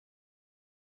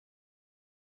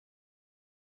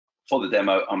for the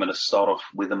demo, I'm going to start off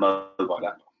with a mobile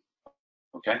app.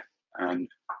 Okay, and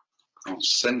I'll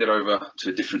send it over to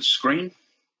a different screen.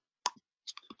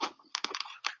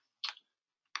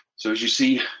 So as you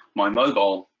see, my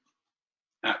mobile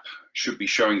app should be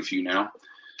showing for you now.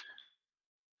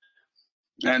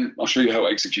 And I'll show you how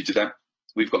I executed that.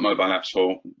 We've got mobile apps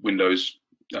for Windows,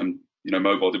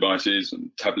 mobile devices and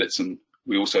tablets, and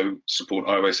we also support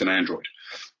iOS and Android.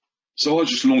 So I'll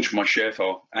just launch my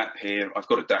Sharefile app here. I've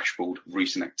got a dashboard of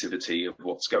recent activity of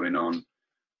what's going on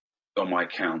my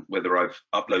account, whether I've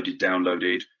uploaded,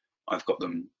 downloaded, I've got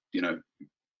them,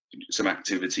 some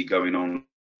activity going on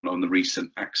the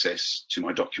recent access to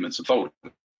my documents and folders.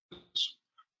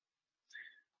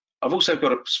 I've also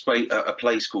got a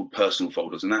place called personal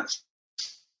folders, and that's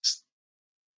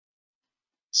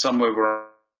somewhere where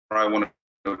I want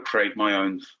to create my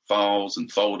own files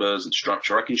and folders and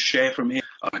structure. I can share from here.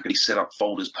 I can set up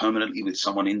folders permanently with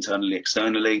someone internally,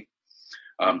 externally.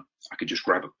 I could just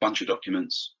grab a bunch of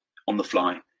documents on the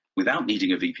fly without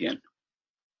needing a VPN,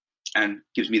 and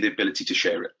gives me the ability to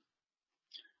share it.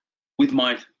 With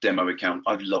my demo account,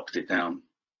 I've locked it down.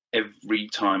 Every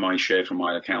time I share from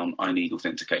my account, I need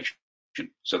authentication.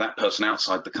 So that person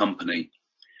outside the company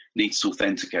needs to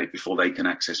authenticate before they can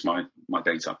access my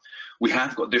data. We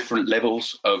have got different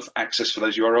levels of access for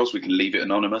those URLs. We can leave it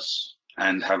anonymous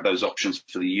and have those options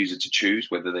for the user to choose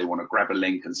whether they want to grab a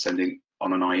link and send it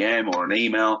on an IM or an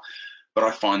email. But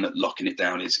I find that locking it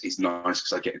down is nice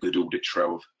because I get a good audit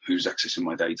trail of who's accessing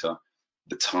my data,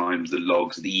 the time, the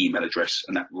logs, the email address,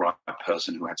 and that right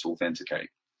person who had to authenticate.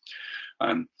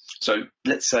 So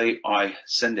let's say I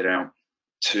send it out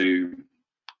to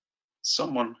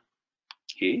someone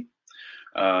here.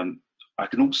 I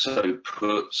can also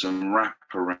put some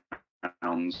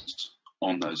wraparounds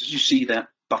on those. As you see, that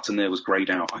button there was grayed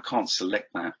out. I can't select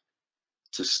that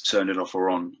to turn it off or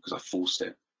on because I forced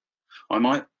it. I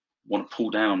might want to pull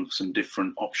down some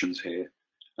different options here.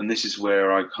 And this is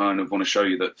where I kind of want to show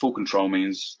you that full control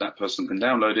means that person can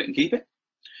download it and keep it.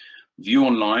 View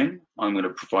online, I'm going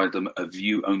to provide them a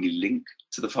view only link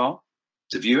to the file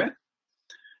to view it.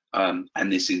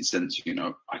 And this instance,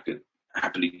 I could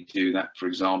happily do that, for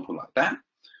example, like that.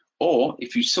 Or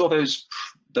if you saw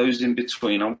those in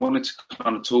between, I wanted to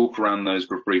kind of talk around those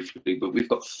briefly, but we've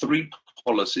got 3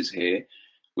 policies here,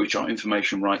 which are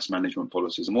information rights management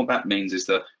policies. And what that means is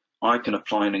that I can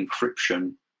apply an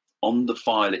encryption on the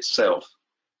file itself.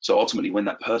 So ultimately, when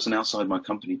that person outside my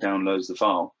company downloads the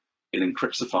file, it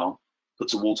encrypts the file,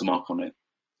 puts a watermark on it.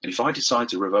 And if I decide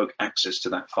to revoke access to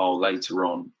that file later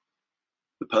on,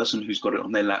 the person who's got it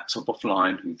on their laptop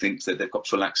offline, who thinks that they've got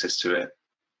full access to it,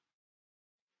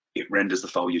 it renders the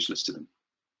file useless to them.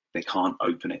 They can't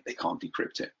open it, they can't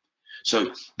decrypt it.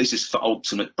 So this is for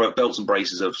ultimate belts and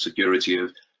braces of security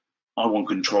of, I want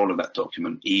control of that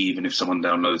document, even if someone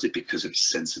downloads it because of its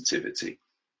sensitivity.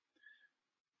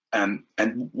 And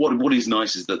what is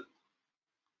nice is that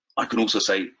I can also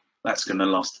say that's going to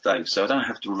last a day. So I don't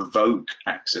have to revoke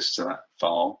access to that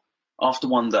file. After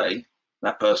one day,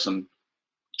 that person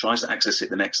tries to access it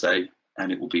the next day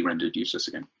and it will be rendered useless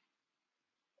again.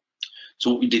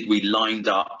 So what we did, we lined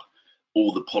up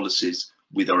all the policies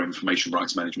with our information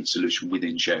rights management solution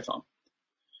within Sharefile.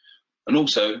 And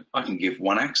also I can give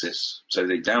one access. So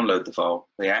they download the file,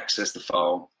 they access the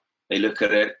file, they look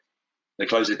at it, they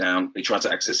close it down, they try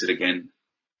to access it again,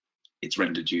 it's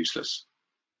rendered useless.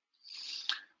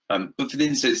 But for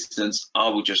this instance, I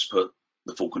will just put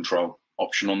the full control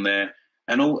option on there.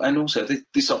 And also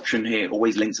this option here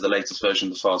always links to the latest version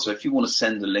of the file. So if you want to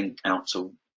send a link out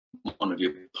to one of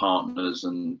your partners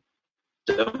and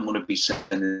don't want to be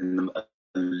sending them a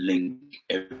link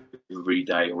every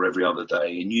day or every other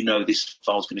day, and this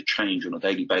file's going to change on a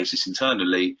daily basis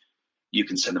internally, you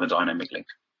can send them a dynamic link.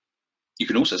 You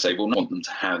can also say, well, I want them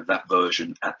to have that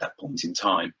version at that point in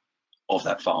time of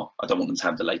that file. I don't want them to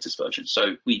have the latest version.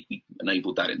 So we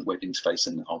enabled that in the web interface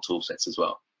and our tool sets as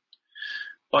well.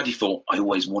 By default, I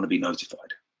always want to be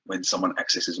notified when someone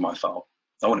accesses my file.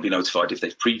 I want to be notified if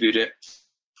they've previewed it.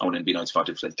 I want to be notified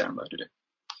if they've downloaded it.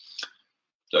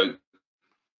 So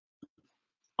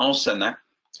I'll send that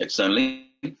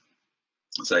externally and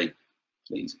say,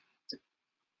 please,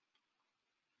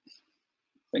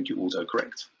 thank you,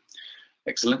 autocorrect.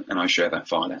 Excellent, and I share that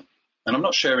file out. And I'm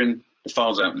not sharing the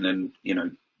files out and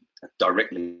then,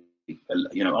 directly,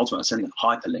 ultimately I'm sending a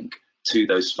hyperlink to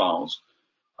those files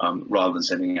rather than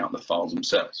sending out the files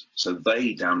themselves. So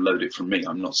they download it from me.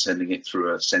 I'm not sending it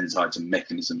through a send item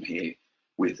mechanism here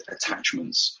with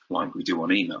attachments like we do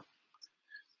on email.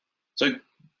 So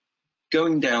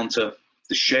going down to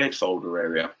the shared folder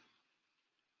area,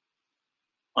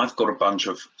 I've got a bunch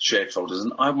of shared folders,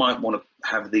 and I might want to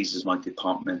have these as my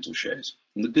departmental shares.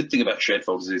 And the good thing about shared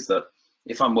folders is that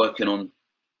if I'm working on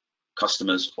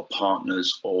customers or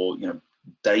partners or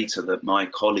data that my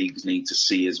colleagues need to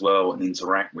see as well and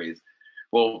interact with,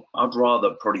 well, I'd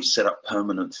rather probably set up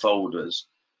permanent folders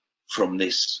from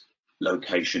this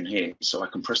location here. So I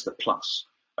can press the plus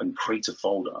and create a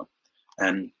folder,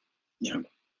 and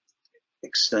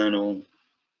external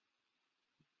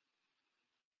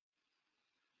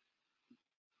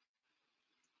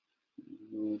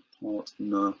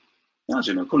partner,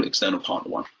 actually, call it external partner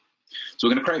 1. So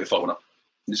we're going to create a folder.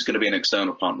 This is going to be an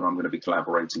external partner I'm going to be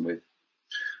collaborating with.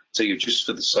 So just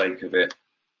for the sake of it,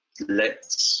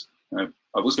 let's,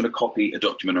 I was going to copy a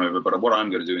document over, but what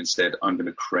I'm going to do instead, I'm going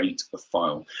to create a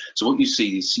file. So what you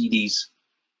see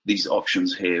these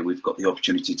options here. We've got the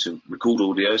opportunity to record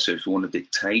audio. So if we want to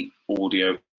dictate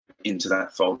audio into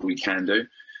that folder, we can do.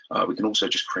 We can also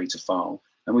just create a file,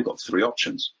 and we've got 3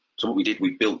 options. So what we did,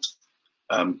 we built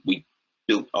an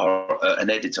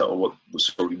editor, or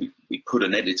we put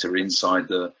an editor inside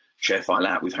the Sharefile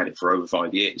app. We've had it for over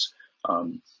 5 years.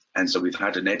 And so we've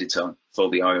had an editor for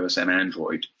the iOS and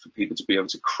Android for people to be able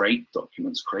to create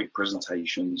documents, create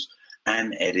presentations,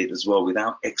 and edit as well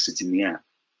without exiting the app.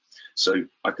 So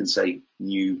I can say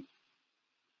new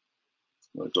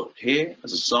Word doc here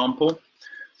as a sample.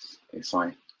 If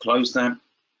I close that,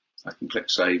 I can click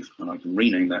save, and I can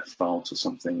rename that file to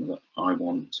something that I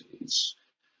want.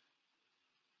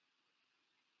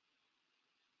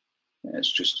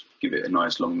 Let's just give it a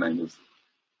nice long name of,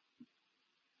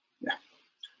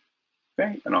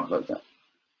 okay, and upload that.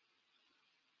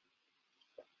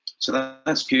 So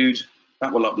that's good.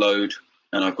 That will upload,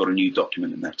 and I've got a new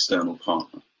document in the external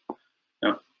partner.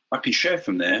 Now, I can share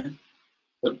from there,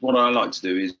 but what I like to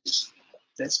do is,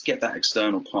 let's get that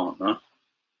external partner,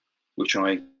 which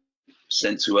I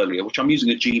sent to earlier, which I'm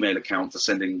using a Gmail account for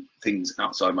sending things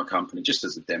outside my company, just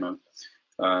as a demo.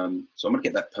 So I'm going to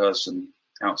get that person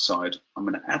outside. I'm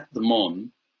going to add them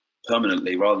on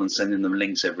permanently rather than sending them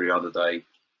links every other day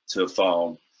to a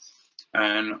file.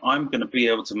 And I'm going to be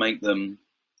able to make them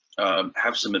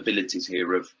have some abilities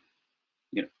here of,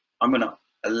 I'm going to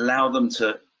allow them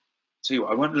to,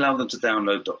 I won't allow them to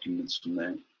download documents from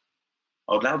there.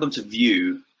 I'll allow them to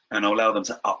view, and I'll allow them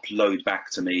to upload back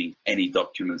to me any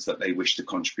documents that they wish to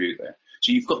contribute there.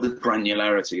 So you've got the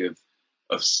granularity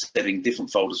of setting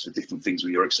different folders for different things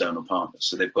with your external partners.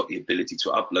 So they've got the ability to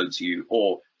upload to you,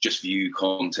 or just view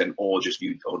content, or just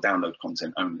view or download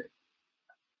content only.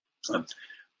 I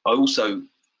also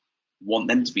want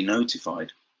them to be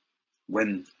notified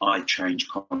when I change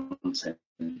content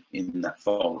in that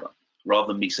folder, rather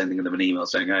than me sending them an email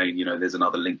saying, hey, there's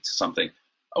another link to something.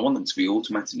 I want them to be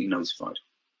automatically notified.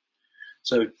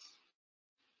 So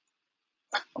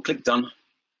I'll click done,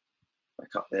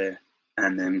 back up there,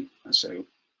 and then I say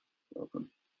welcome.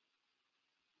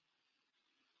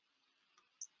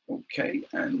 Okay,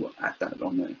 and we'll add that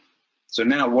on there. So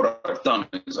now what I've done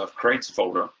is I've created a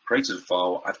folder, created a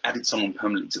file, I've added someone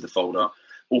permanently to the folder,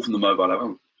 all from the mobile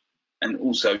app. And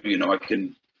also, I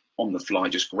can, on the fly,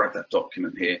 just grab that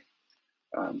document here.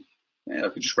 I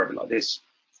can just grab it like this,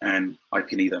 and I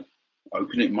can either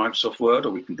open it in Microsoft Word,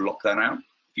 or we can block that out.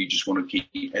 If you just want to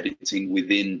keep editing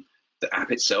within the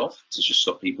app itself, to just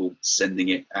stop people sending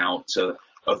it out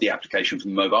of the application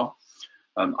from the mobile,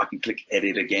 I can click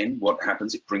edit again. What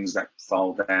happens, it brings that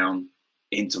file down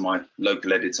into my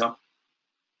local editor,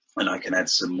 and I can add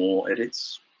some more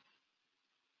edits.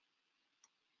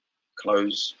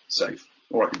 Close, save,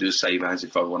 or I can do a save as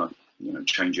if I want to,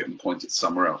 change it and point it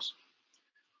somewhere else.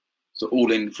 So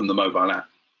all in from the mobile app.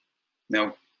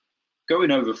 Now, going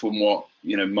over from what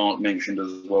Mark mentioned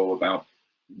as well about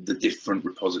the different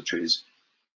repositories,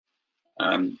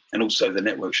 and also the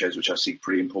network shares, which I see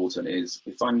pretty important, is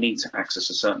if I need to access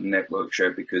a certain network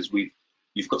share because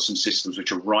you've got some systems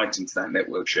which are right into that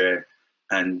network share,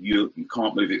 and you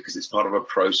can't move it because it's part of a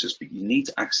process, but you need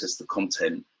to access the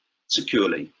content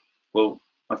securely. Well,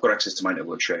 I've got access to my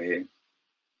network share here.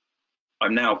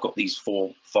 I've now got these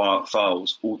 4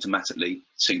 files automatically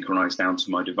synchronized down to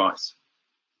my device.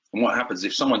 And what happens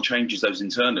if someone changes those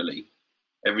internally,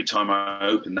 every time I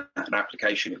open that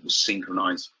application, it will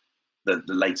synchronize the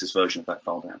latest version of that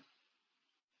file down.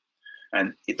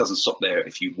 And it doesn't stop there.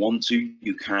 If you want to,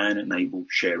 you can enable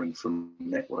sharing from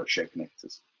network share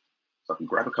connectors. So I can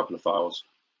grab a couple of files,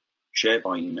 share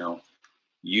by email,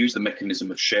 use the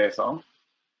mechanism of Sharefile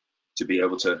to be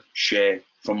able to share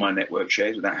from my network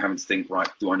shares without having to think, right,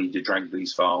 do I need to drag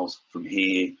these files from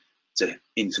here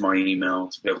into my email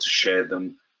to be able to share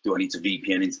them? Do I need to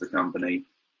VPN into the company?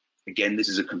 Again, this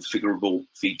is a configurable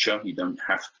feature. You don't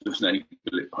have to enable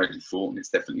it by default, and it's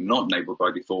definitely not enabled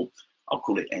by default. I'll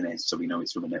call it NS so we know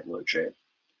it's from a network share.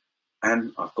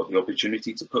 And I've got the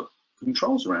opportunity to put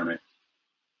controls around it.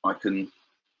 I can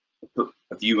put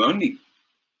a view-only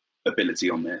ability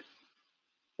on there,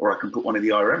 or I can put one of the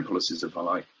IRM policies if I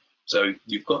like. So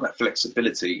you've got that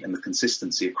flexibility and the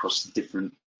consistency across the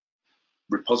different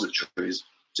repositories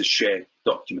to share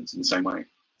documents in the same way.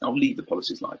 I'll leave the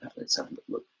policies like that. Let's have a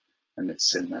look and let's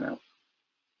send that out.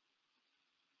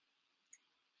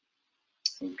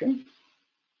 Okay.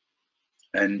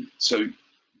 And so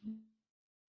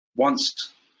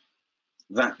once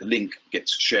that link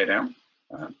gets shared out,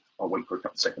 I'll wait for a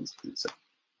couple of seconds. It's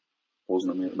pausing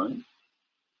on me at the moment.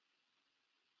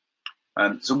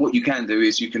 So what you can do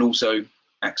is you can also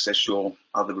access your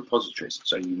other repositories.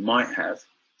 So you might have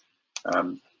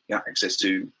access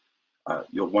to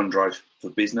your OneDrive for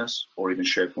Business or even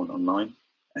SharePoint Online.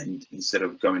 And instead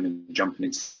of going and jumping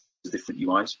into different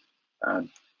UIs,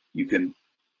 you can,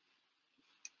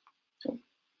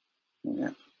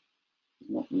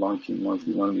 not liking my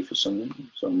view only for some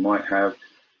reason. So I might have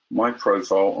my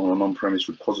profile on an on-premise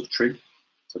repository.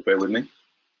 So bear with me.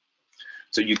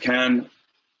 So you can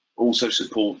also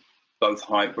support both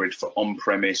hybrid for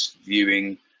on-premise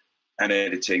viewing and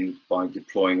editing by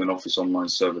deploying an Office Online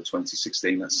Server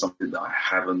 2016. That's something that I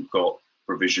haven't got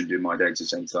provisioned in my data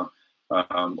center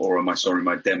or on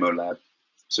my demo lab.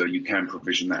 So you can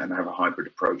provision that and have a hybrid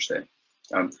approach there.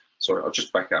 Sorry, I'll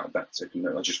just back out of that second.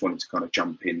 I just wanted to kind of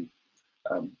jump in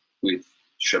with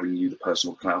showing you the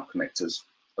personal cloud connectors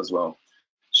as well.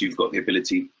 So you've got the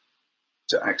ability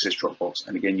to access Dropbox.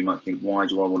 And again, you might think, why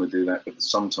do I want to do that? Because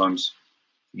sometimes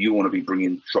you want to be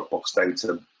bringing Dropbox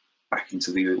data back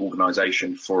into the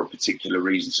organization for a particular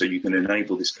reason. So you can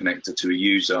enable this connector to a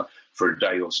user for a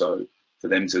day or so, for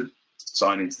them to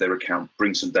sign into their account,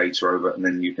 bring some data over, and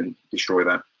then you can destroy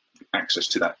that access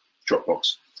to that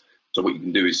Dropbox. So what you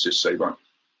can do is just say, right,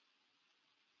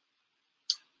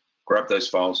 grab those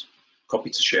files, copy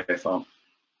to Sharefile,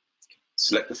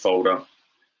 select the folder,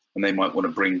 and they might want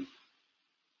to bring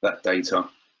that data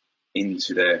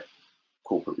into their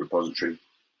corporate repository.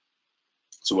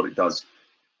 So what it does,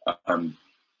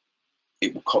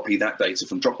 it will copy that data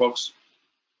from Dropbox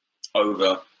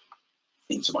over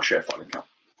into my Sharefile account.